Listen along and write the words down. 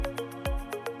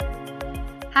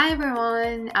Hi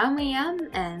everyone, I'm Liam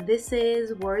and this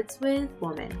is Words with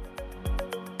Women.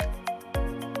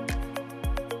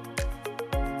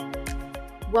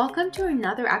 Welcome to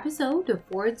another episode of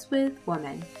Words with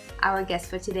Women. Our guest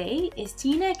for today is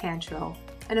Tina Cantrill,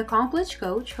 an accomplished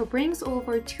coach who brings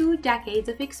over 2 decades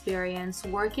of experience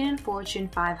working in Fortune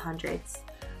 500s,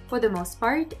 for the most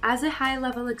part as a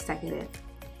high-level executive.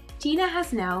 Tina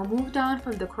has now moved on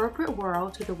from the corporate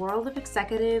world to the world of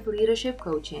executive leadership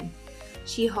coaching.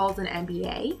 She holds an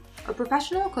MBA, a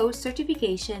professional coach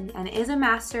certification, and is a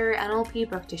master NLP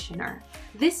practitioner.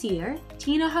 This year,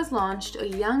 Tina has launched a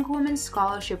young women's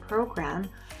scholarship program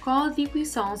called the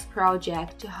Puissance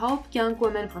Project to help young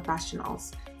women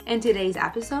professionals. In today's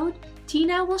episode,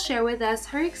 Tina will share with us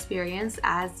her experience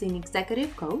as an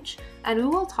executive coach, and we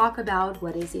will talk about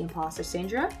what is the imposter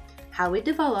syndrome, how it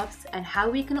develops, and how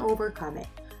we can overcome it.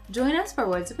 Join us for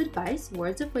words of advice,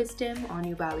 words of wisdom on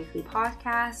your biweekly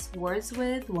podcast, Words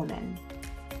with Women.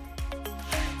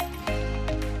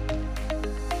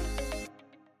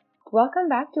 Welcome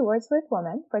back to Words with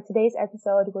Women. For today's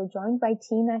episode, we're joined by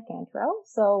Tina Cantrill.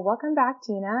 So welcome back,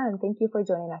 Tina, and thank you for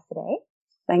joining us today.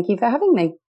 Thank you for having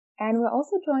me. And we're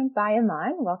also joined by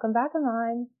Aman. Welcome back,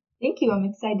 Aman. Thank you. I'm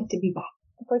excited to be back.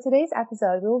 For today's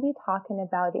episode, we will be talking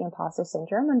about the imposter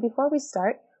syndrome. And before we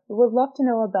start, we would love to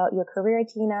know about your career,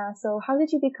 Tina. So how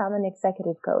did you become an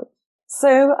executive coach?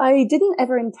 So I didn't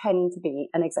ever intend to be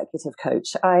an executive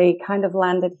coach. I kind of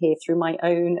landed here through my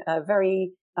own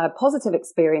very positive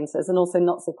experiences and also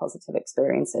not so positive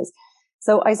experiences.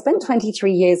 So I spent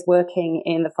 23 years working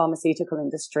in the pharmaceutical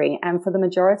industry, and for the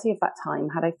majority of that time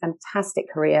had a fantastic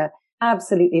career,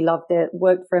 absolutely loved it,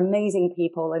 worked for amazing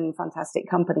people and fantastic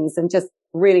companies and just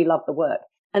really loved the work.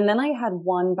 And then I had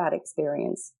one bad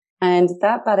experience. And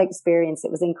that bad experience,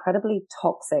 it was incredibly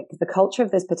toxic. The culture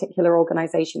of this particular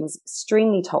organization was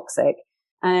extremely toxic.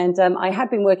 And I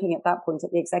had been working at that point at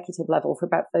the executive level for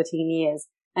about 13 years.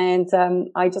 And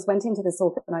I just went into this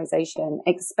organization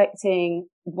expecting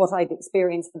what I'd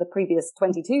experienced for the previous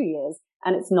 22 years.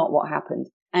 And it's not what happened.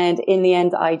 And in the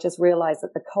end, I just realized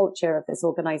that the culture of this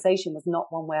organization was not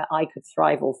one where I could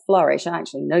thrive or flourish. And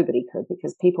actually, nobody could,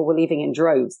 because people were leaving in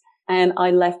droves. And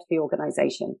I left the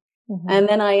organization. Mm-hmm. And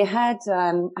then I had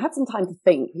some time to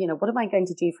think, what am I going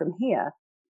to do from here?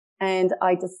 And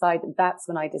that's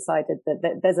when I decided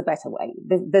that there's a better way.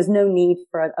 There's no need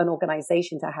for an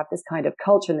organization to have this kind of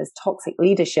culture and this toxic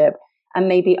leadership. And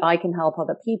maybe I can help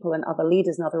other people and other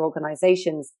leaders and other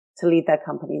organizations to lead their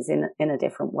companies in a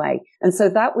different way. And so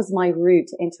that was my route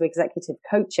into executive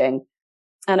coaching.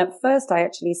 And at first, I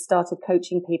actually started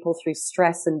coaching people through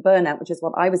stress and burnout, which is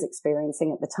what I was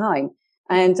experiencing at the time.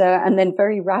 And then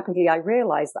very rapidly, I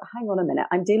realized that, hang on a minute,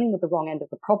 I'm dealing with the wrong end of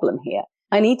the problem here.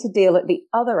 I need to deal at the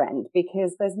other end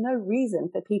because there's no reason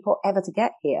for people ever to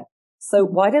get here. So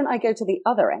why don't I go to the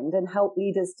other end and help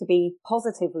leaders to be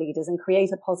positive leaders and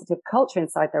create a positive culture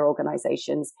inside their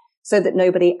organizations so that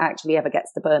nobody actually ever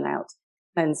gets to burnout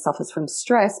and suffers from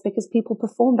stress, because people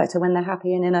perform better when they're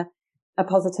happy and in a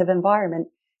positive environment.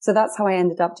 So that's how I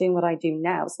ended up doing what I do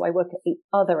now. So I work at the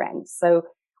other end. So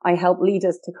I help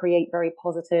leaders to create very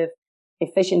positive,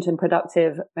 efficient and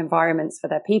productive environments for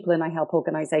their people. And I help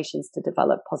organizations to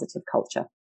develop positive culture.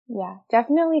 Yeah,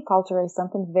 definitely culture is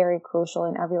something very crucial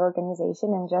in every organization.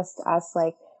 And just as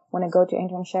when I go to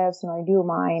internships and I do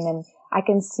mine, and I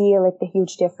can see the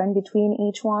huge difference between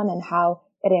each one and how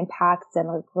it impacts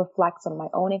and reflects on my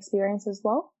own experience as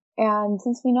well. And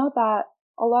since we know that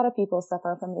a lot of people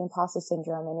suffer from the imposter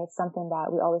syndrome, and it's something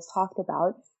that we always talked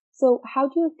about. So how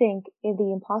do you think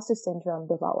the imposter syndrome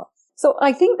develops? So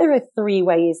I think there are 3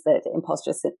 ways that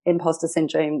imposter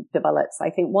syndrome develops. I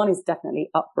think one is definitely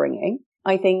upbringing.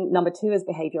 I think number 2 is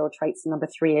behavioral traits. And number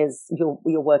 3 is your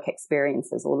work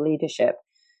experiences or leadership.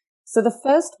 So the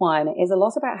first one is a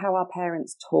lot about how our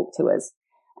parents talk to us.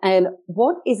 And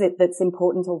what is it that's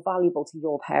important or valuable to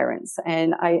your parents?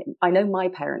 And I know my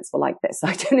parents were like this.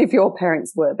 I don't know if your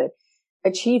parents were, but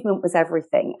achievement was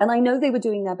everything. And I know they were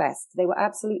doing their best. They were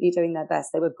absolutely doing their best.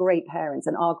 They were great parents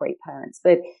and are great parents,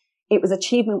 but it was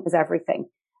achievement was everything.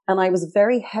 And I was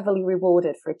very heavily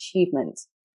rewarded for achievement.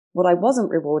 What I wasn't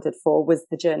rewarded for was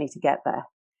the journey to get there.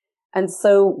 And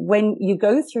so when you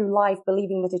go through life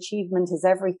believing that achievement is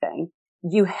everything,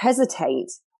 you hesitate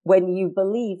when you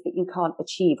believe that you can't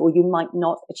achieve or you might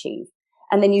not achieve.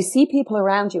 And then you see people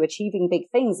around you achieving big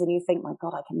things and you think, my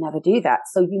God, I can never do that.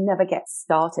 So you never get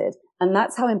started. And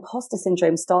that's how imposter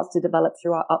syndrome starts to develop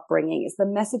through our upbringing. It's the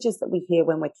messages that we hear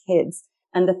when we're kids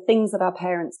and the things that our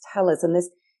parents tell us, and this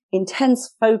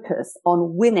intense focus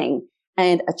on winning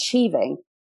and achieving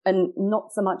and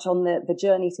not so much on the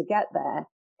journey to get there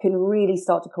can really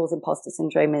start to cause imposter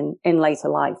syndrome in later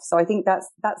life. So I think that's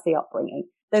the upbringing.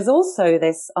 There's also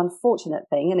this unfortunate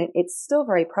thing, and it's still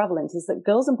very prevalent, is that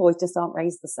girls and boys just aren't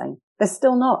raised the same. They're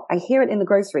still not. I hear it in the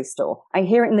grocery store. I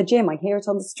hear it in the gym. I hear it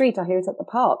on the street. I hear it at the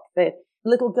park. The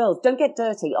little girls, don't get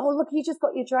dirty. Oh, look, you just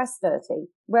got your dress dirty.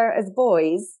 Whereas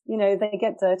boys, they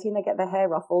get dirty and they get their hair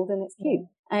ruffled and it's cute.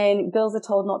 And girls are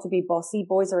told not to be bossy.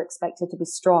 Boys are expected to be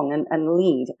strong and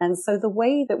lead. And so the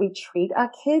way that we treat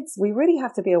our kids, we really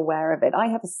have to be aware of it. I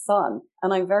have a son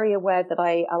and I'm very aware that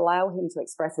I allow him to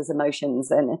express his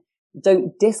emotions and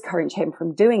don't discourage him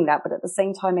from doing that, but at the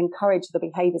same time encourage the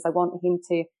behaviors I want him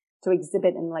to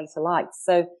exhibit in later life.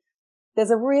 So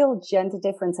there's a real gender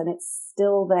difference and it's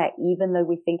still there, even though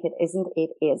we think it isn't,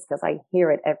 it is, because I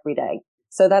hear it every day.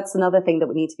 So that's another thing that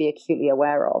we need to be acutely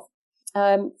aware of.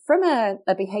 From a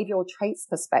behavioral traits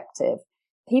perspective,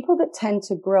 people that tend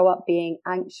to grow up being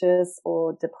anxious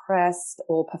or depressed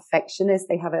or perfectionist,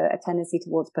 they have a tendency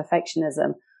towards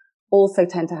perfectionism, also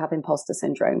tend to have imposter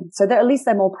syndrome. So at least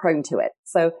they're more prone to it.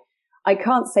 So I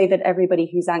can't say that everybody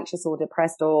who's anxious or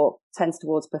depressed or tends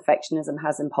towards perfectionism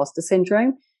has imposter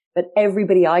syndrome, but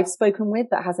everybody I've spoken with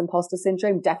that has imposter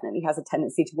syndrome definitely has a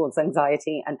tendency towards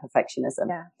anxiety and perfectionism.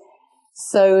 Yeah.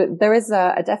 So there is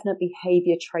a definite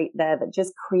behavior trait there that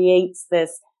just creates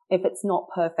this, if it's not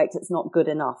perfect, it's not good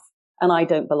enough. And I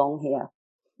don't belong here.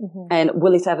 Mm-hmm. And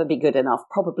will it ever be good enough?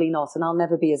 Probably not. And I'll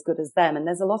never be as good as them. And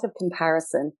there's a lot of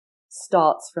comparison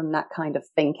starts from that kind of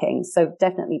thinking. So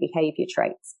definitely behavior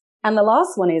traits. And the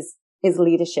last one is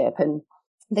leadership. And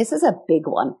this is a big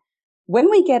one. When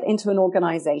we get into an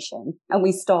organization and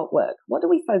we start work, what do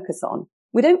we focus on?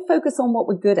 We don't focus on what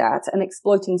we're good at and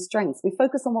exploiting strengths. We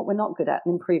focus on what we're not good at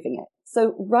and improving it.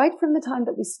 So right from the time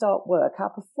that we start work, our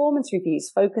performance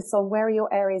reviews focus on where are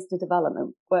your areas for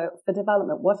development? What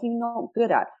are you not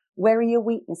good at? Where are your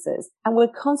weaknesses? And we're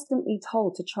constantly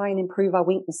told to try and improve our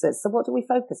weaknesses. So what do we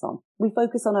focus on? We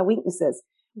focus on our weaknesses.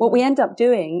 What we end up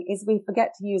doing is we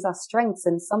forget to use our strengths,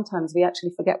 and sometimes we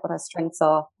actually forget what our strengths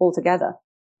are altogether.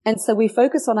 And so we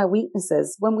focus on our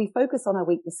weaknesses. When we focus on our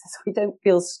weaknesses, we don't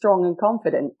feel strong and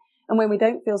confident. And when we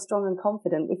don't feel strong and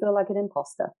confident, we feel like an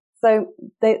imposter. So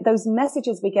those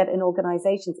messages we get in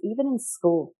organizations, even in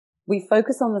school, we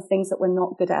focus on the things that we're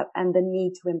not good at and the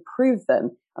need to improve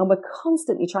them. And we're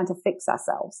constantly trying to fix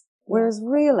ourselves. Whereas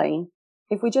really,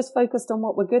 if we just focused on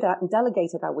what we're good at and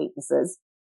delegated our weaknesses,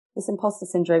 this imposter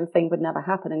syndrome thing would never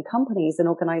happen. And companies and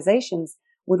organizations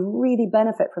would really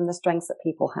benefit from the strengths that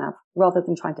people have rather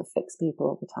than trying to fix people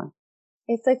all the time.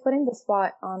 It's like putting the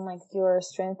spot on like your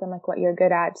strength and like what you're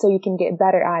good at so you can get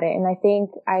better at it. And I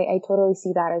think I totally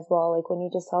see that as well. Like when you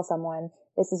just tell someone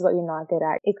this is what you're not good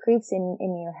at, it creeps in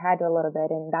your head a little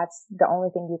bit. And that's the only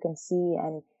thing you can see.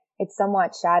 And it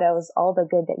somewhat shadows all the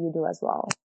good that you do as well.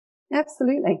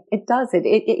 Absolutely. It does. It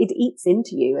eats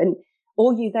into you. And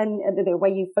or you then, the way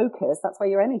you focus, that's where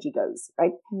your energy goes,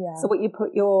 right? Yeah. So what you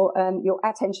put your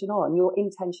attention on, your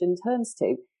intention turns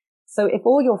to. So if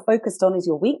all you're focused on is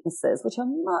your weaknesses, which are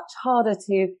much harder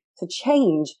to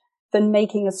change than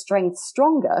making a strength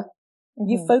stronger,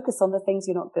 you focus on the things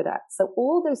you're not good at. So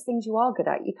all those things you are good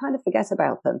at, you kind of forget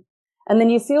about them. And then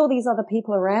you see all these other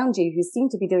people around you who seem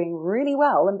to be doing really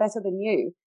well and better than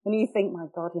you. And you think, my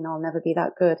God, I'll never be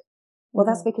that good. Well,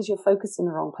 that's because you're focused in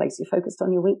the wrong place. You're focused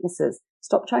on your weaknesses.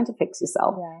 Stop trying to fix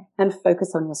yourself and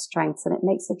focus on your strengths. And it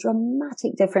makes a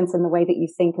dramatic difference in the way that you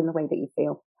think and the way that you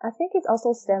feel. I think it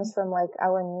also stems from like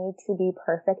our need to be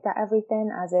perfect at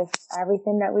everything, as if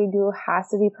everything that we do has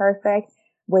to be perfect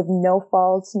with no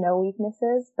faults, no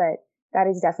weaknesses. But that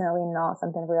is definitely not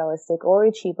something realistic or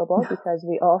achievable because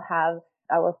we all have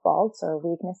our faults or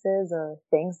weaknesses or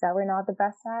things that we're not the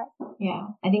best at. Yeah.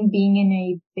 I think being in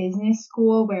a business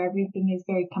school where everything is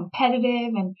very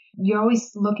competitive and you're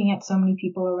always looking at so many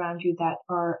people around you that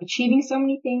are achieving so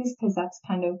many things because that's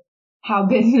kind of how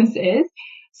business is.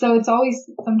 So it's always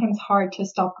sometimes hard to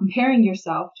stop comparing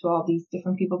yourself to all these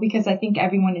different people because I think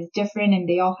everyone is different and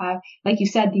they all have, like you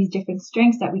said, these different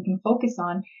strengths that we can focus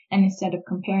on. And instead of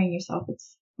comparing yourself,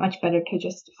 it's much better to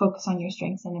just focus on your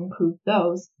strengths and improve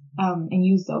those, and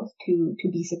use those to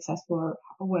be successful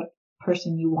or what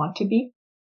person you want to be.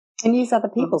 And use other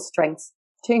people's strengths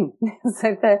too.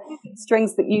 So the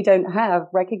strengths that you don't have,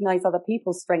 recognize other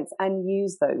people's strengths and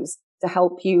use those to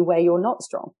help you where you're not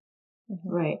strong.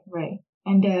 Right.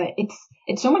 And,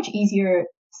 it's so much easier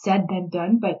said than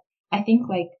done, but I think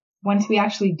like once we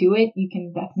actually do it, you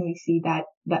can definitely see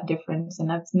that difference.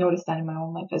 And I've noticed that in my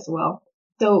own life as well.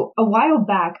 So a while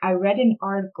back, I read an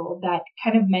article that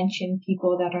kind of mentioned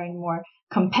people that are in more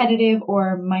competitive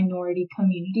or minority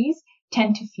communities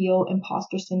tend to feel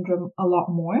imposter syndrome a lot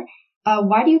more.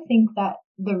 Why do you think that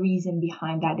the reason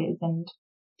behind that is, and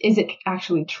is it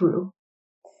actually true?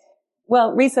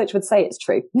 Well, research would say it's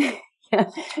true. Yeah,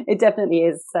 it definitely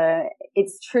is.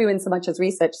 It's true in so much as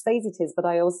research says it is, but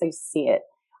I also see it.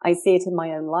 I see it in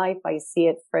my own life. I see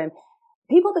it from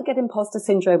people that get imposter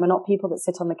syndrome are not people that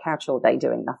sit on the couch all day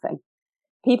doing nothing.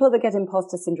 People that get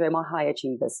imposter syndrome are high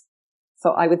achievers.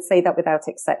 So I would say that without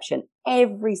exception,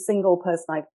 every single person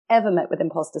I've ever met with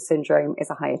imposter syndrome is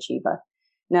a high achiever.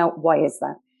 Now, why is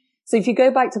that? So if you go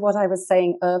back to what I was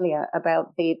saying earlier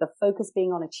about the focus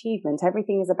being on achievement,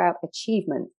 everything is about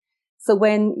achievement. So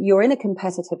when you're in a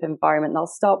competitive environment, and I'll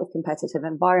start with competitive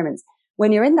environments,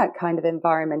 when you're in that kind of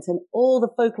environment and all the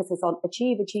focus is on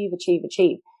achieve, achieve, achieve,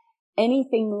 achieve,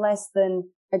 anything less than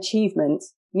achievement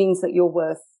means that you're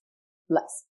worth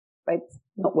less, right?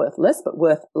 Not worthless, but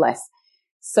worth less.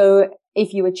 So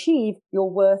if you achieve,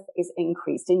 your worth is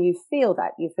increased and you feel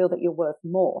that you're worth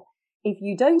more. If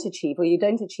you don't achieve or you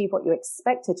don't achieve what you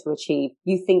expected to achieve,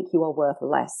 you think you are worth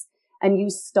less and you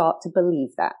start to believe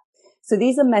that. So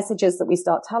these are messages that we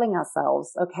start telling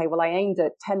ourselves, okay, well, I aimed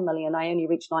at 10 million. I only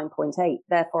reached 9.8.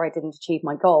 Therefore, I didn't achieve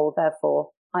my goal. Therefore,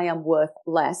 I am worth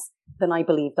less than I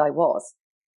believed I was.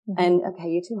 Mm-hmm. And okay,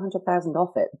 you're 200,000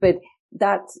 off it. But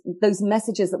those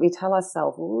messages that we tell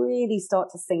ourselves really start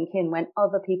to sink in when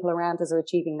other people around us are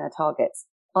achieving their targets.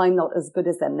 I'm not as good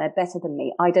as them. They're better than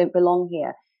me. I don't belong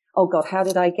here. Oh God, how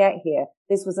did I get here?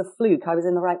 This was a fluke. I was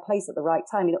in the right place at the right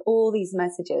time. All these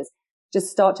messages just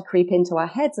start to creep into our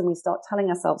heads and we start telling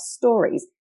ourselves stories,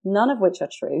 none of which are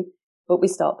true, but we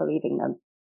start believing them.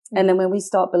 Mm-hmm. And then when we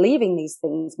start believing these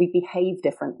things, we behave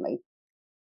differently.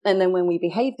 And then when we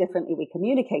behave differently, we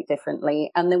communicate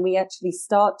differently. And then we actually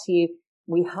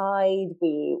we hide,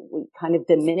 we kind of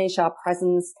diminish our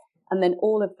presence. And then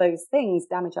all of those things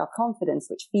damage our confidence,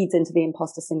 which feeds into the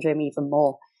imposter syndrome even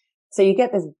more. So you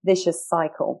get this vicious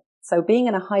cycle. So being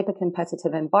in a hyper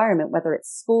competitive environment, whether it's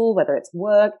school, whether it's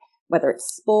work, whether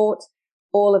it's sport,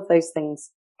 all of those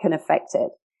things can affect it.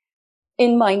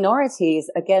 In minorities,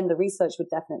 again, the research would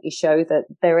definitely show that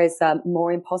there is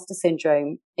more imposter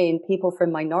syndrome in people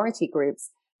from minority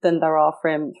groups than there are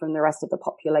from the rest of the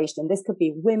population. This could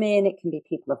be women, it can be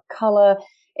people of color,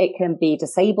 it can be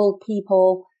disabled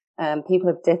people, people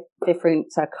of different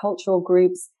cultural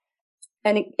groups.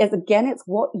 And it's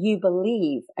what you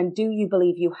believe. And do you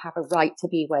believe you have a right to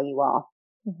be where you are?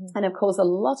 Mm-hmm. And of course, a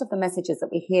lot of the messages that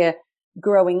we hear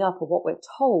growing up are what we're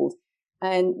told.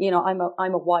 And,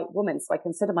 I'm a white woman, so I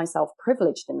consider myself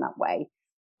privileged in that way.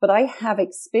 But I have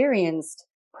experienced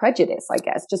prejudice, I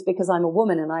guess, just because I'm a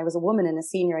woman and I was a woman in a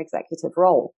senior executive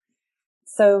role.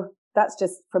 So that's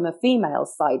just from a female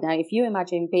side. Now, if you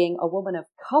imagine being a woman of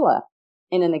color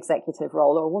in an executive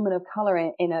role or a woman of color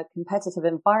in a competitive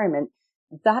environment,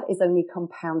 that is only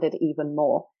compounded even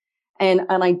more. And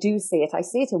I do see it. I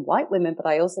see it in white women, but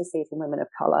I also see it in women of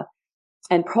color,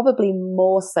 and probably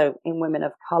more so in women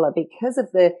of color because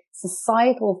of the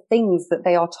societal things that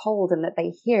they are told and that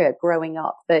they hear growing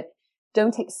up, that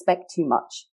don't expect too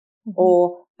much, mm-hmm.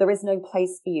 or there is no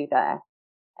place for you there.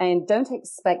 And don't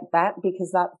expect that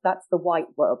because that's the white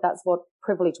world. That's what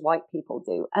privileged white people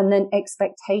do. And then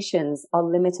expectations are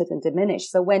limited and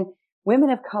diminished. So when women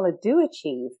of color do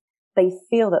achieve, they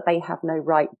feel that they have no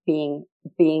right being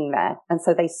there. And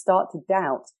so they start to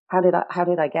doubt, how did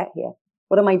I get here?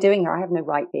 What am I doing here? I have no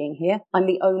right being here. I'm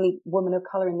the only woman of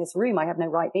color in this room. I have no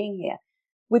right being here,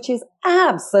 which is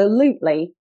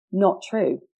absolutely not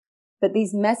true. But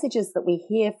these messages that we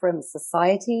hear from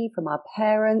society, from our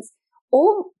parents,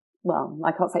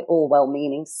 I can't say all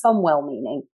well-meaning, some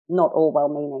well-meaning, not all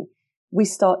well-meaning, we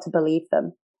start to believe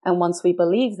them. And once we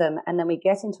believe them and then we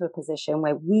get into a position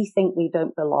where we think we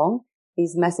don't belong,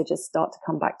 these messages start to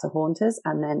come back to haunt us,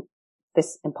 and then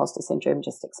this imposter syndrome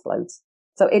just explodes.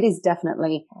 So it is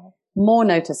definitely more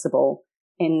noticeable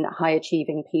in high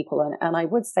achieving people. And I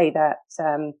would say that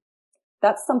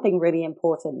that's something really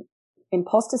important.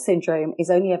 Imposter syndrome is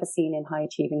only ever seen in high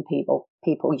achieving people.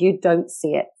 You don't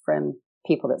see it from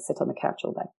people that sit on the couch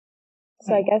all day.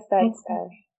 So I guess that's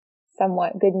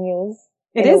somewhat good news.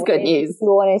 It is good news. You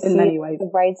want to see many ways. The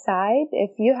bright side.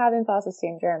 If you have imposter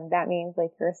syndrome, that means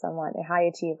like you're somewhat a high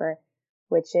achiever,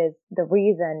 which is the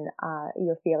reason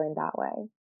you're feeling that way.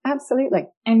 Absolutely.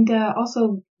 And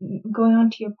also going on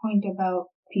to your point about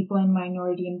people in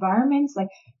minority environments, like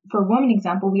for women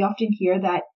example, we often hear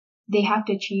that they have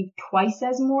to achieve twice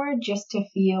as more just to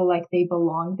feel like they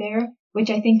belong there, which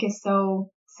I think is so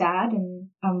sad. And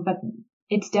but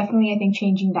it's definitely, I think,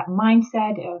 changing that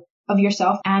mindset of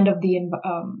yourself and of the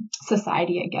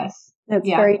society, I guess. It's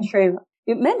very true.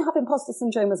 Men have imposter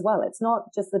syndrome as well. It's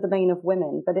not just the domain of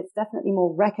women, but it's definitely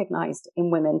more recognized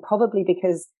in women, probably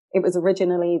because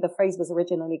the phrase was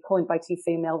originally coined by two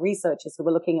female researchers who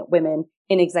were looking at women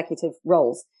in executive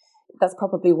roles. That's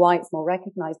probably why it's more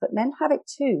recognized, but men have it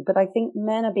too. But I think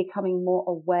men are becoming more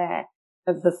aware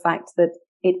of the fact that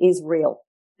it is real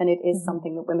and it is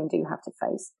something that women do have to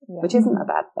face, which isn't a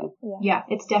bad thing. Yeah,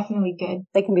 it's definitely good.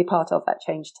 They can be part of that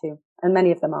change too. And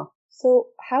many of them are. So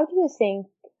how do you think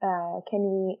can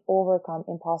we overcome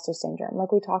imposter syndrome?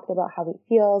 Like we talked about how it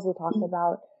feels, we talked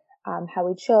about how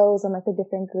it shows on like the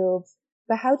different groups,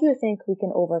 but how do you think we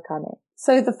can overcome it?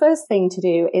 So the first thing to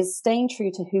do is staying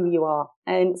true to who you are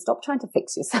and stop trying to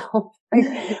fix yourself.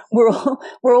 We're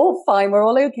all fine. We're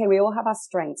all okay. We all have our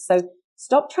strengths. So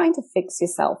stop trying to fix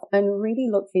yourself and really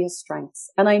look for your strengths.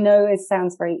 And I know it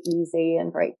sounds very easy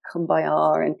and very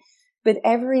kumbaya, but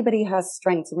everybody has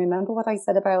strengths. And remember what I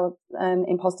said about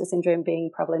imposter syndrome being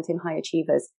prevalent in high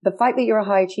achievers. The fact that you're a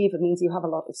high achiever means you have a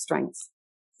lot of strengths.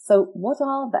 So what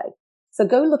are they? So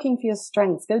go looking for your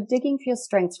strengths, go digging for your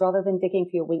strengths rather than digging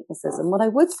for your weaknesses. And what I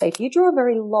would say, if you draw a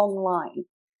very long line,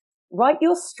 write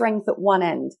your strength at one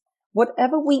end.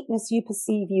 Whatever weakness you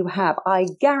perceive you have, I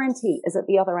guarantee is at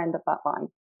the other end of that line.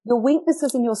 Your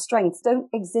weaknesses and your strengths don't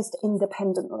exist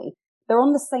independently. They're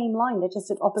on the same line. They're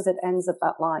just at opposite ends of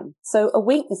that line. So a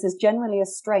weakness is generally a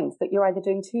strength that you're either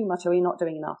doing too much or you're not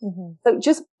doing enough. So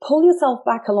just pull yourself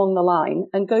back along the line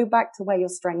and go back to where your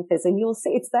strength is and you'll see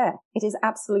it's there. It is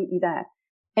absolutely there.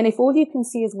 And if all you can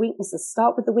see is weaknesses,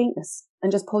 start with the weakness and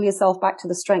just pull yourself back to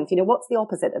the strength. You know, what's the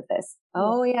opposite of this?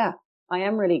 Oh yeah, I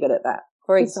am really good at that.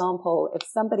 For example, if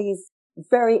somebody's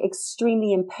very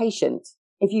extremely impatient,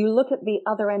 if you look at the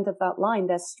other end of that line,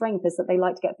 their strength is that they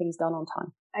like to get things done on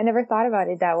time. I never thought about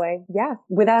it that way. Yeah.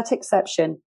 Without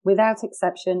exception,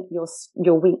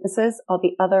 your weaknesses are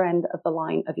the other end of the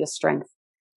line of your strength.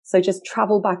 So just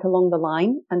travel back along the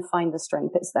line and find the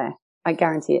strength. It's there. I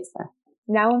guarantee it's there.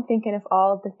 Now I'm thinking of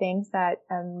all the things that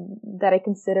I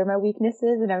consider my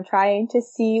weaknesses, and I'm trying to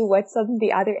see what's on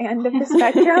the other end of the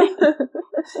spectrum.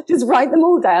 Just write them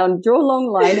all down, draw a long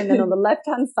line, and then on the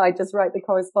left-hand side, just write the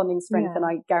corresponding strength, and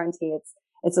I guarantee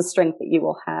it's a strength that you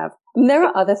will have. And there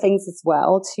are other things as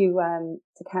well to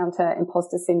counter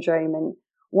imposter syndrome. And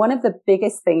one of the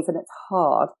biggest things, and it's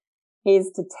hard,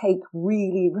 is to take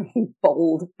really, really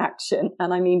bold action.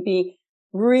 And I mean, be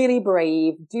really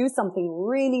brave, do something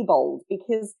really bold,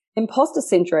 because imposter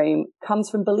syndrome comes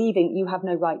from believing you have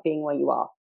no right being where you are,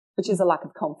 which is a lack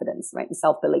of confidence, right? And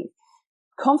self-belief.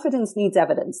 Confidence needs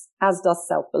evidence, as does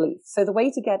self-belief. So the way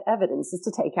to get evidence is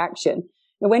to take action.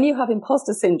 And when you have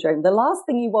imposter syndrome, the last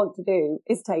thing you want to do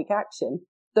is take action.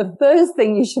 The first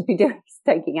thing you should be doing is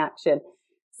taking action.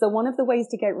 So one of the ways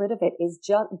to get rid of it is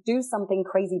just do something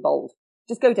crazy bold.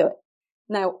 Just go do it.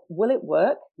 Now, will it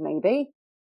work? Maybe.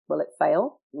 Will it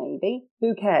fail? Maybe.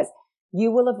 Who cares?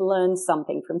 You will have learned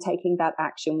something from taking that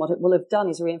action. What it will have done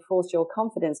is reinforced your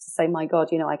confidence to say, my God,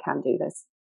 I can do this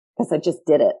because I just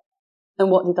did it. And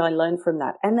what did I learn from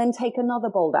that? And then take another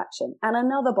bold action and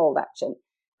another bold action.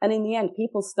 And in the end,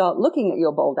 people start looking at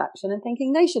your bold action and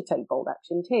thinking they should take bold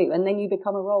action too. And then you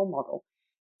become a role model.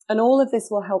 And all of this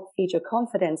will help feed your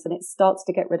confidence, and it starts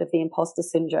to get rid of the imposter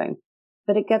syndrome.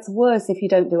 But it gets worse if you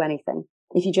don't do anything,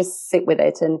 if you just sit with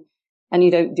it and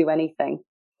you don't do anything.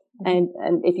 And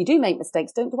if you do make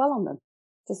mistakes, don't dwell on them.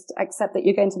 Just accept that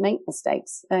you're going to make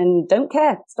mistakes and don't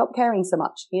care. Stop caring so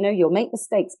much. You'll make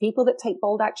mistakes. People that take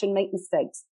bold action make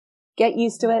mistakes. Get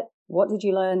used to it. What did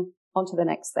you learn? On to the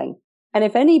next thing. And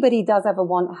if anybody does ever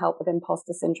want help with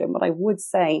imposter syndrome, what I would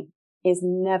say is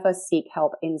never seek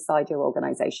help inside your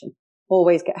organization.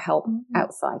 Always get help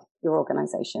outside your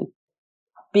organization.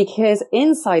 Because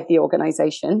inside the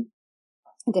organization,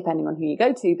 depending on who you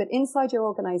go to, but inside your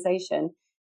organization,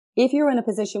 if you're in a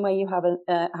position where you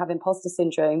have imposter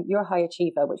syndrome, you're a high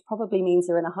achiever, which probably means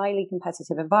you're in a highly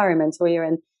competitive environment, or you're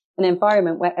in an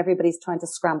environment where everybody's trying to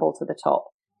scramble to the top.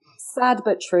 Sad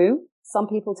but true. Some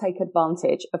people take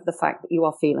advantage of the fact that you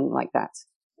are feeling like that.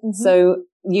 So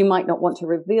you might not want to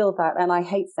reveal that. And I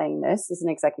hate saying this as an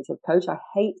executive coach. I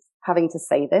hate having to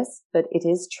say this, but it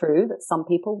is true that some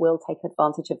people will take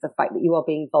advantage of the fact that you are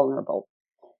being vulnerable.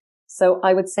 So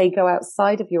I would say go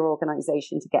outside of your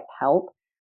organization to get help.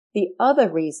 The other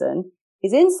reason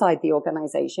is inside the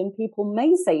organization, people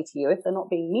may say to you, if they're not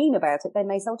being mean about it, they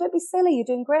may say, oh, don't be silly. You're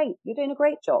doing great. You're doing a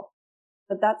great job.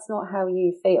 But that's not how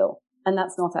you feel. And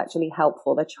that's not actually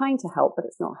helpful. They're trying to help, but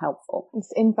it's not helpful.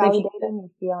 It's invalidating your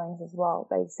feelings as well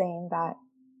by saying that.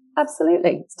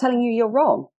 Absolutely. It's telling you you're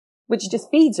wrong, which just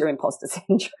feeds your imposter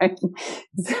syndrome.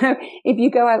 So if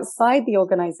you go outside the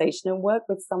organization and work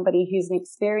with somebody who's an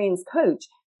experienced coach,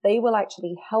 they will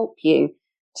actually help you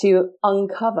to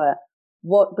uncover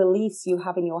what beliefs you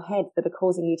have in your head that are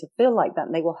causing you to feel like that,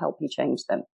 and they will help you change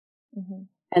them. Mm-hmm.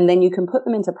 And then you can put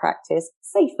them into practice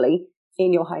safely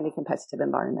in your highly competitive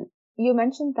environment. You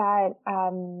mentioned that,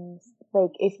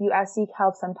 like if you seek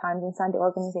help sometimes inside the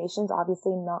organizations,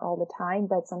 obviously not all the time,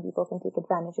 but some people can take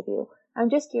advantage of you. I'm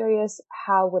just curious,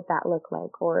 how would that look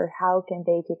like, or how can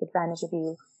they take advantage of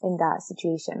you in that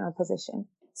situation or position?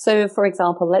 So, for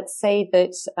example, let's say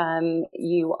that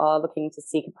you are looking to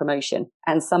seek a promotion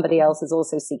and somebody else is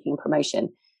also seeking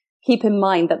promotion. Keep in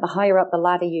mind that the higher up the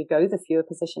ladder you go, the fewer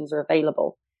positions are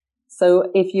available. So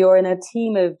if you're in a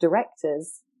team of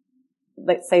directors,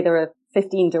 let's say there are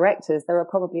 15 directors, there are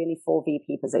probably only 4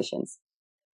 VP positions.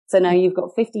 So now you've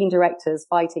got 15 directors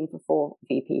fighting for 4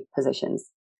 VP positions.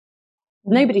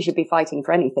 Nobody should be fighting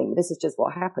for anything. This is just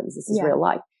what happens. This is real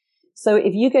life. So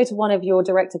if you go to one of your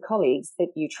director colleagues that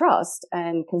you trust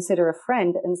and consider a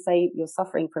friend and say you're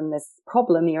suffering from this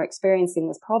problem, you're experiencing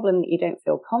this problem that you don't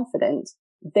feel confident,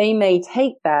 they may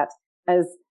take that as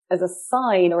a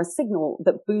sign or a signal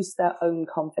that boosts their own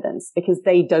confidence because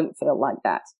they don't feel like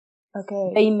that.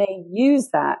 Okay. They may use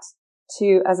that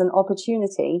as an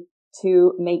opportunity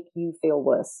to make you feel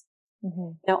worse.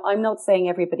 Mm-hmm. Now, I'm not saying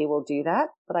everybody will do that,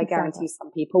 but I guarantee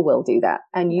some people will do that,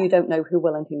 and you don't know who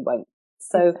will and who won't.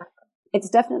 So it's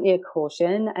definitely a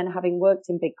caution. And having worked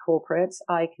in big corporate,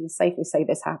 I can safely say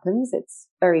this happens. It's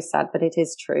very sad, but it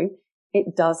is true.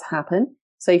 It does happen.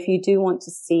 So if you do want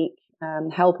to seek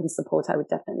help and support, I would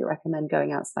definitely recommend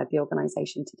going outside the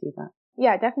organization to do that.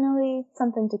 Yeah, definitely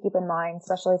something to keep in mind,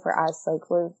 especially for us. Like,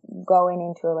 we're going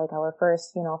into like our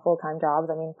first, full-time jobs.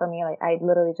 I mean, for me, like, I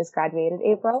literally just graduated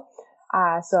April.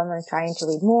 So I'm trying to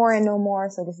read more and know more.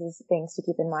 So this is things to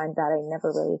keep in mind that I never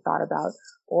really thought about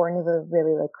or never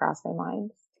really crossed my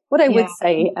mind. What I would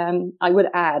say, I would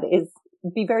add is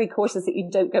be very cautious that you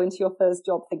don't go into your first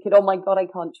job thinking, oh my God, I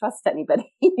can't trust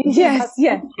anybody. Yes.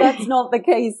 That's not the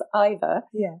case either.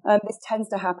 Yeah. This tends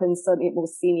to happen certainly at more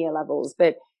senior levels,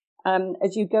 but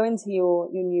as you go into your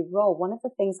new role, one of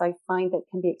the things I find that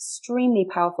can be extremely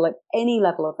powerful at any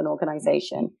level of an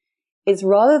organization is,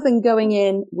 rather than going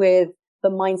in with the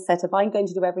mindset of I'm going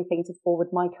to do everything to forward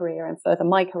my career and further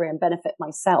my career and benefit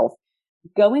myself,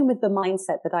 going with the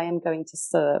mindset that I am going to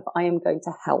serve, I am going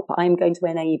to help, I am going to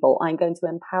enable, I'm going to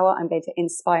empower, I'm going to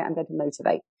inspire, I'm going to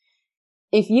motivate.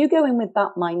 If you go in with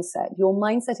that mindset, your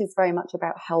mindset is very much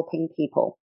about helping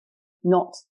people,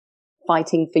 not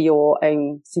fighting for your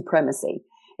own supremacy.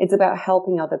 It's about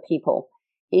helping other people.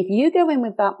 If you go in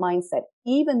with that mindset,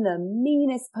 even the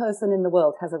meanest person in the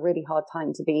world has a really hard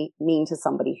time to be mean to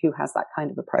somebody who has that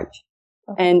kind of approach.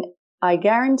 Okay. And I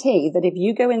guarantee that if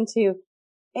you go into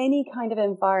any kind of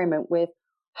environment with,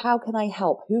 how can I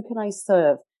help? Who can I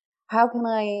serve? How can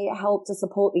I help to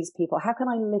support these people? How can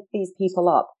I lift these people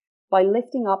up? By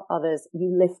lifting up others,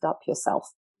 you lift up yourself.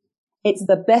 It's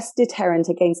the best deterrent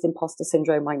against imposter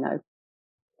syndrome, I know.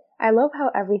 I love how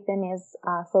everything is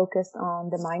focused on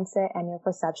the mindset and your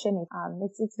perception.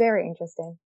 It's very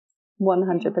interesting.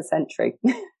 100% true.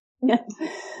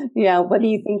 Yeah, whether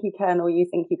you think you can or you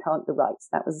think you can't, you're right.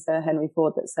 That was Henry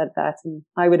Ford that said that, and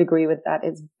I would agree with that.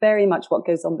 It's very much what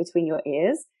goes on between your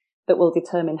ears that will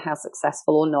determine how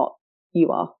successful or not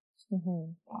you are.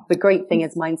 Mm-hmm. The great thing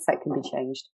is mindset can be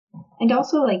changed. And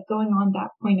also, going on that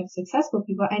point of successful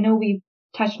people, I know we've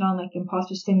touched on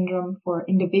imposter syndrome for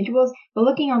individuals, but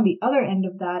looking on the other end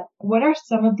of that, what are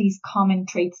some of these common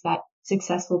traits that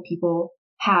successful people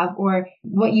have, or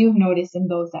what you've noticed in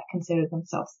those that consider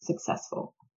themselves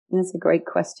successful? That's a great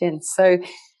question. So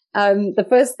the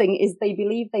first thing is they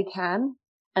believe they can,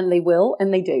 and they will,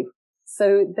 and they do.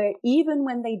 So even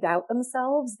when they doubt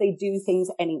themselves, they do things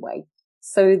anyway.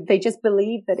 So they just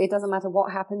believe that it doesn't matter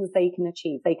what happens, they can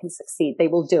achieve, they can succeed, they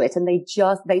will do it. And they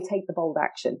take the bold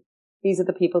action. These are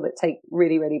the people that take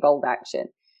really, really bold action.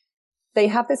 They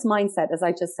have this mindset, as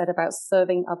I just said, about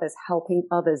serving others, helping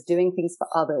others, doing things for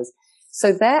others.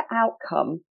 So their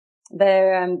outcome,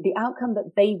 the outcome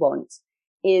that they want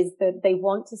is that they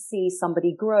want to see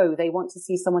somebody grow. They want to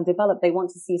see someone develop. They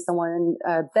want to see someone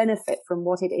benefit from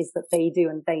what it is that they do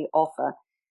and they offer.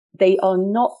 They are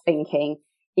not thinking,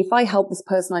 if I help this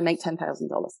person, I make $10,000.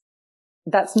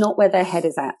 That's not where their head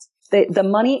is at. The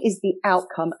money is the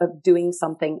outcome of doing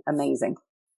something amazing.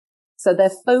 So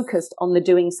they're focused on the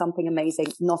doing something amazing,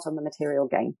 not on the material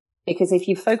gain. Because if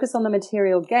you focus on the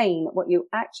material gain,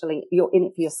 you're in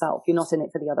it for yourself. You're not in it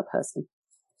for the other person.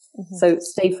 Mm-hmm. So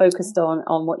stay focused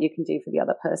on what you can do for the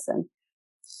other person.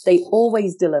 They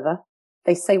always deliver.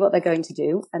 They say what they're going to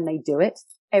do and they do it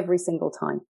every single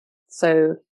time.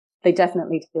 So they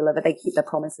definitely deliver. They keep their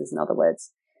promises, in other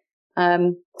words.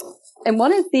 And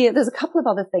there's a couple of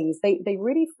other things. They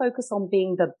really focus on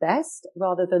being the best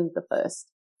rather than the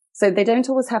first. So they don't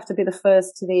always have to be the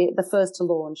first to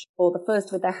launch, or the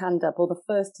first with their hand up, or the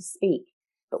first to speak.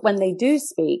 But when they do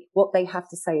speak, what they have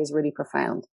to say is really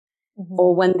profound. Mm-hmm.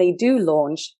 Or when they do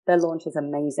launch, their launch is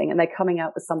amazing and they're coming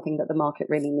out with something that the market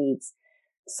really needs.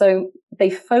 So they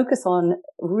focus on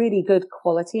really good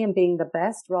quality and being the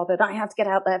best rather than I have to get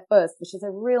out there first, which is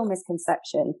a real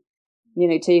misconception. You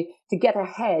know, to get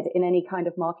ahead in any kind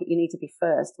of market, you need to be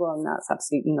first. Well, and that's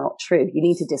absolutely not true. You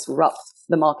need to disrupt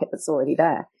the market that's already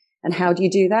there. And how do you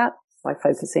do that? By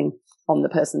focusing on the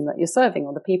person that you're serving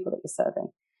or the people that you're serving.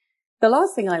 The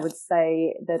last thing I would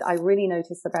say that I really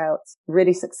notice about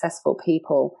really successful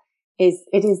people is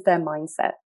it is their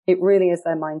mindset. It really is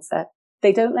their mindset.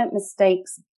 They don't let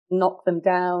mistakes knock them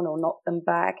down or knock them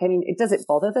back. I mean, does it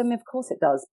bother them? Of course it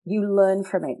does. You learn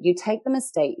from it. You take the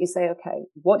mistake. You say, okay,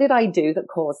 what did I do that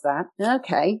caused that?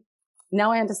 Okay,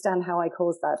 now I understand how I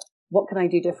caused that. What can I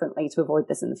do differently to avoid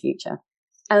this in the future?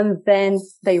 And then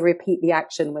they repeat the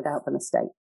action without the mistake.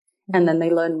 And then they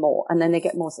learn more, and then they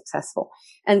get more successful.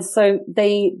 And so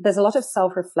there's a lot of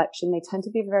self-reflection. They tend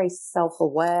to be very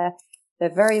self-aware.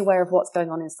 They're very aware of what's going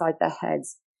on inside their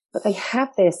heads, but they have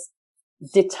this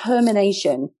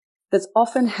determination that's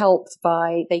often helped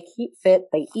by they keep fit,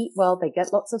 they eat well, they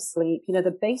get lots of sleep, you know,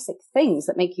 the basic things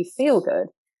that make you feel good.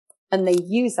 And they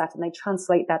use that and they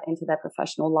translate that into their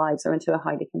professional lives or into a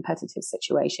highly competitive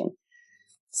situation.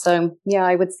 So yeah,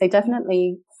 I would say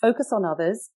definitely focus on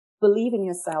others, believe in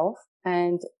yourself,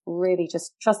 and really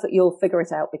just trust that you'll figure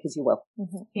it out because you will.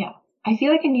 Mm-hmm. Yeah. I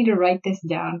feel like I need to write this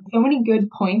down. So many good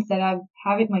points that I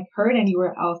haven't like heard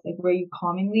anywhere else, like where you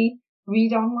commonly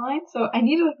read online. So I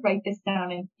need to write this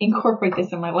down and incorporate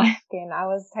this in my life. And I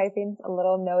was typing a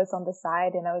little notes on the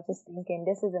side and I was just thinking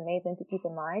this is amazing to keep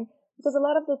in mind, because a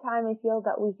lot of the time I feel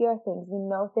that we hear things, we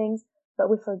know things, but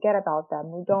we forget about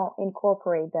them. We don't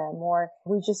incorporate them, or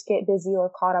we just get busy or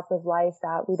caught up with life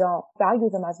that we don't value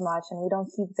them as much and we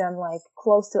don't keep them like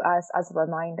close to us as a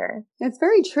reminder. It's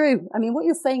very true. I mean, what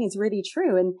you're saying is really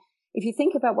true. And if you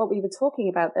think about what we were talking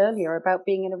about earlier about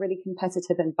being in a really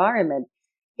competitive environment,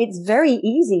 it's very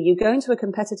easy. You go into a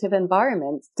competitive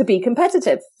environment to be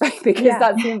competitive, right? Because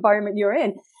that's the environment you're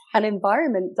in. An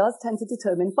environment does tend to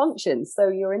determine function. So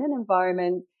you're in an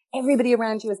environment, everybody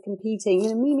around you is competing,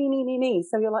 you know, me.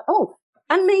 So you're like, oh,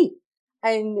 and me.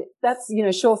 And that's, you know,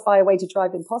 surefire way to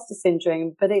drive imposter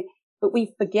syndrome. But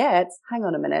we forget, hang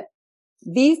on a minute.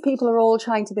 These people are all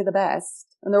trying to be the best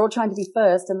and they're all trying to be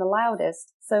first and the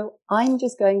loudest. So I'm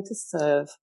just going to serve.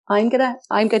 I'm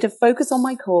going to focus on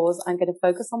my cause. I'm going to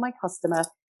focus on my customer.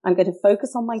 I'm going to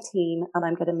focus on my team, and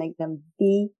I'm going to make them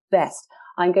the best.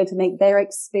 I'm going to make their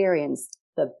experience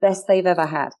the best they've ever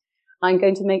had. I'm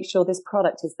going to make sure this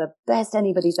product is the best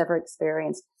anybody's ever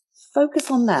experienced.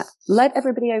 Focus on that. Let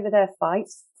everybody over there fight.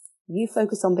 You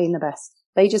focus on being the best.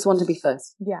 They just want to be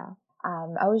first. Yeah.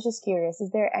 I was just curious,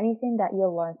 is there anything that you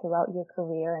learned throughout your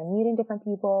career and meeting different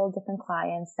people, different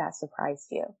clients that surprised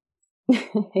you?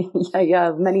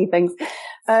 Yeah, many things.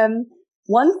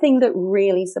 One thing that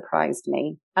really surprised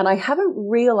me, and I haven't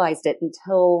realized it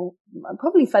until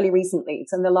probably fairly recently,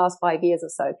 it's in the last 5 years or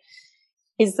so,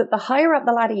 is that the higher up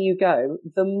the ladder you go,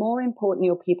 the more important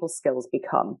your people skills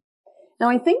become. Now,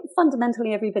 I think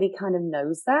fundamentally everybody kind of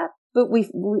knows that, but we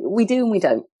do and we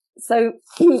don't. So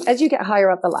as you get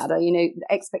higher up the ladder, you know,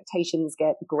 the expectations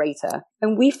get greater,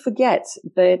 and we forget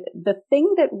that the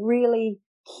thing that really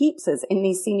keeps us in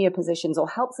these senior positions or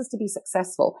helps us to be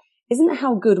successful isn't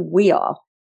how good we are.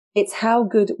 It's how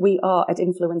good we are at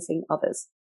influencing others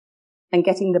and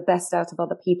getting the best out of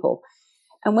other people.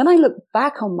 And when I look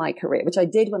back on my career, which I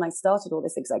did when I started all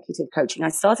this executive coaching, I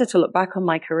started to look back on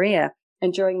my career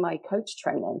and during my coach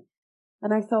training.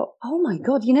 And I thought, oh my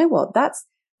God, you know what? That's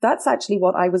actually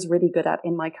what I was really good at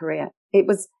in my career. It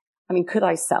was, I mean, could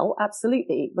I sell?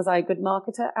 Absolutely. Was I a good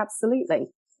marketer? Absolutely.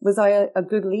 Was I a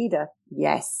good leader?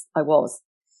 Yes, I was.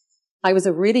 I was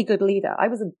a really good leader. I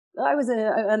was an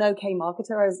okay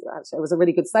marketer. I was a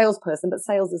really good salesperson, but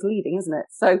sales is leading, isn't it?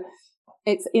 So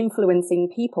it's influencing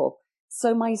people.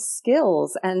 So my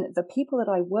skills and the people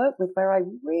that I work with, where I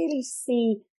really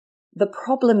see the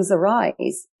problems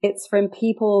arise, it's from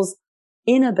people's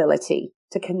inability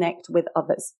to connect with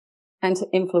others and to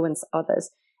influence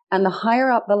others. And the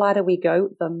higher up the ladder we go,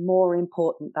 the more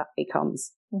important that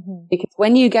becomes. Mm-hmm. Because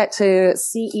when you get to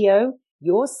CEO,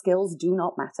 your skills do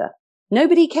not matter.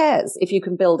 Nobody cares if you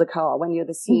can build a car when you're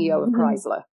the CEO of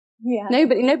Chrysler. Yeah.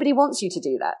 Nobody wants you to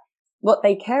do that. What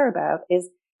they care about is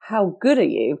how good are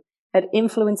you at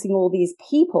influencing all these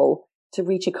people to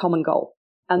reach a common goal.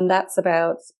 And that's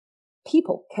about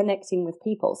people, connecting with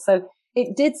people. So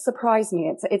it did surprise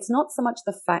me. It's not so much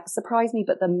the facts surprised me,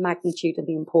 but the magnitude and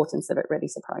the importance of it really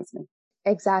surprised me.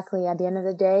 Exactly. At the end of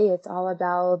the day, it's all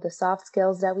about the soft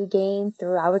skills that we gain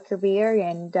through our career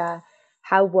and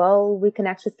how well we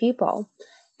connect with people.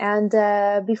 And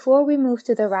before we move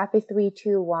to the Rapid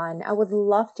 3-2-1, I would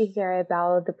love to hear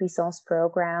about the Puissance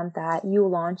program that you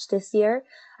launched this year.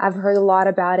 I've heard a lot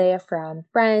about it from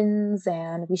friends,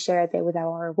 and we shared it with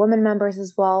our women members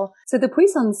as well. So the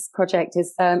Puissance project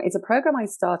is it's a program I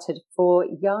started for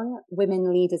young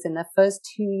women leaders in their first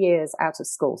 2 years out of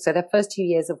school. So their first 2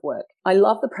 years of work. I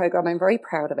love the program. I'm very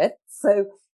proud of it. So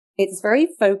it's very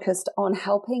focused on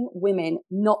helping women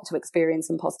not to experience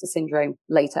imposter syndrome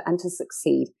later and to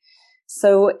succeed.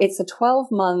 So it's a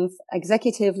 12-month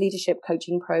executive leadership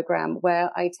coaching program where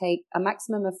I take a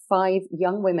maximum of 5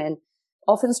 young women,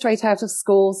 often straight out of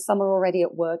school. Some are already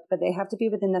at work, but they have to be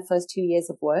within their first 2 years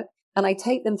of work. And I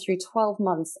take them through 12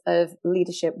 months of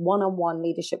leadership, one-on-one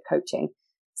leadership coaching.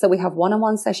 So we have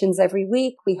one-on-one sessions every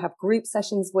week. We have group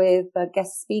sessions with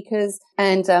guest speakers.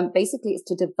 And basically it's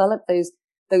to develop those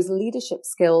leadership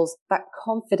skills, that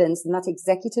confidence and that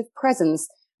executive presence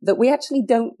that we actually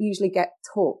don't usually get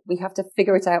taught. We have to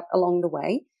figure it out along the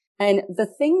way. And the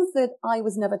things that I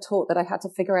was never taught that I had to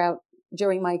figure out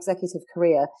during my executive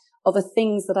career are the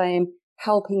things that I am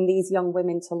helping these young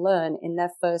women to learn in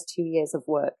their first 2 years of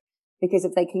work. Because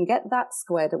if they can get that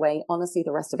squared away, honestly,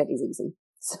 the rest of it is easy.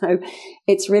 So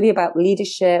it's really about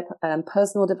leadership,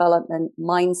 personal development,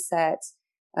 mindset,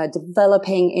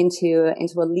 developing into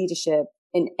a leadership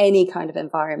in any kind of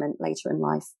environment later in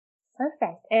life.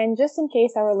 Perfect. And just in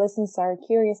case our listeners are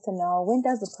curious to know, when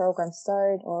does the program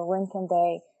start, or when can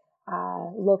they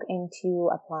look into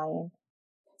applying?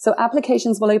 So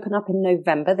applications will open up in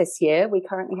November this year. We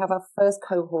currently have our first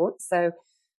cohort. So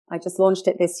I just launched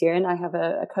it this year, and I have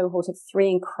a cohort of 3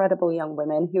 incredible young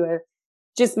women who are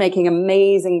just making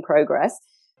amazing progress.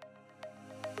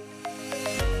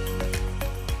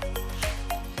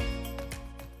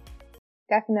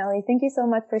 Definitely. Thank you so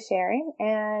much for sharing.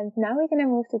 And now we're going to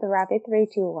move to the Rapid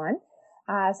 3-2-1.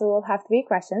 So we'll have 3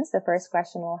 questions. The first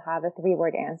question will have a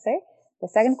 3-word answer. The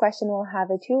second question will have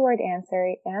a 2-word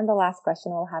answer. And the last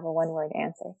question will have a 1-word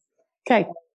answer. Okay.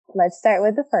 Let's start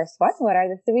with the first one. What are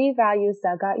the 3 values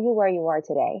that got you where you are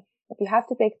today? If you have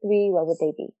to pick 3, what would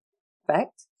they be?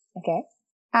 Perfect. Okay.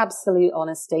 Absolute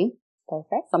honesty.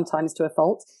 Perfect. Sometimes to a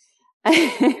fault.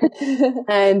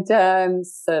 And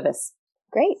service.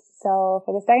 Great. So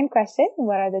for the second question,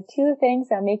 what are the 2 things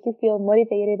that make you feel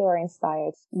motivated or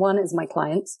inspired? One is my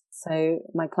clients. So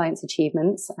my clients'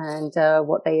 achievements and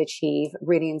what they achieve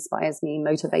really inspires me,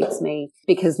 motivates me,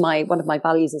 because one of my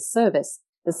values is service.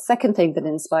 The second thing that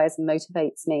inspires and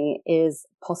motivates me is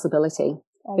possibility,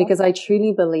 because I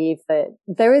truly believe that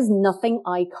there is nothing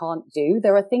I can't do.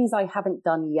 There are things I haven't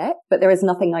done yet, but there is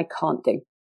nothing I can't do.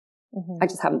 Mm-hmm. I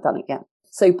just haven't done it yet.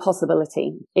 So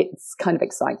possibility, it's kind of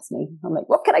excites me. I'm like,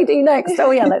 what can I do next?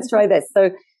 Oh yeah, let's try this.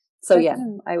 So yeah,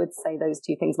 I would say those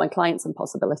 2 things, my clients and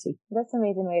possibility. That's an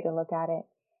amazing way to look at it.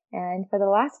 And for the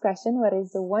last question, what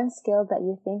is the one skill that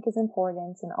you think is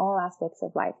important in all aspects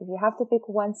of life? If you have to pick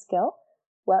one skill,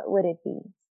 what would it be?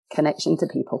 Connection to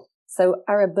people. So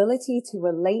our ability to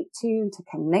relate to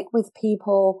connect with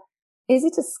people. Is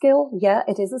it a skill? Yeah,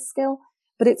 it is a skill,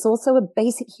 but it's also a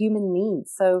basic human need.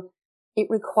 So it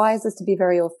requires us to be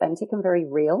very authentic and very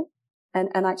real and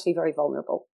actually very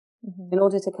vulnerable. Mm-hmm. In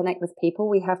order to connect with people,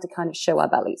 we have to kind of show our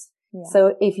bellies. Yeah.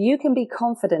 So if you can be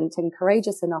confident and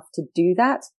courageous enough to do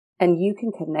that, and you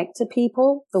can connect to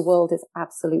people, the world is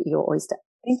absolutely your oyster.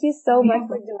 Thank you so much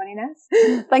for joining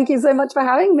us. Thank you so much for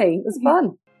having me. It was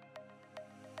fun.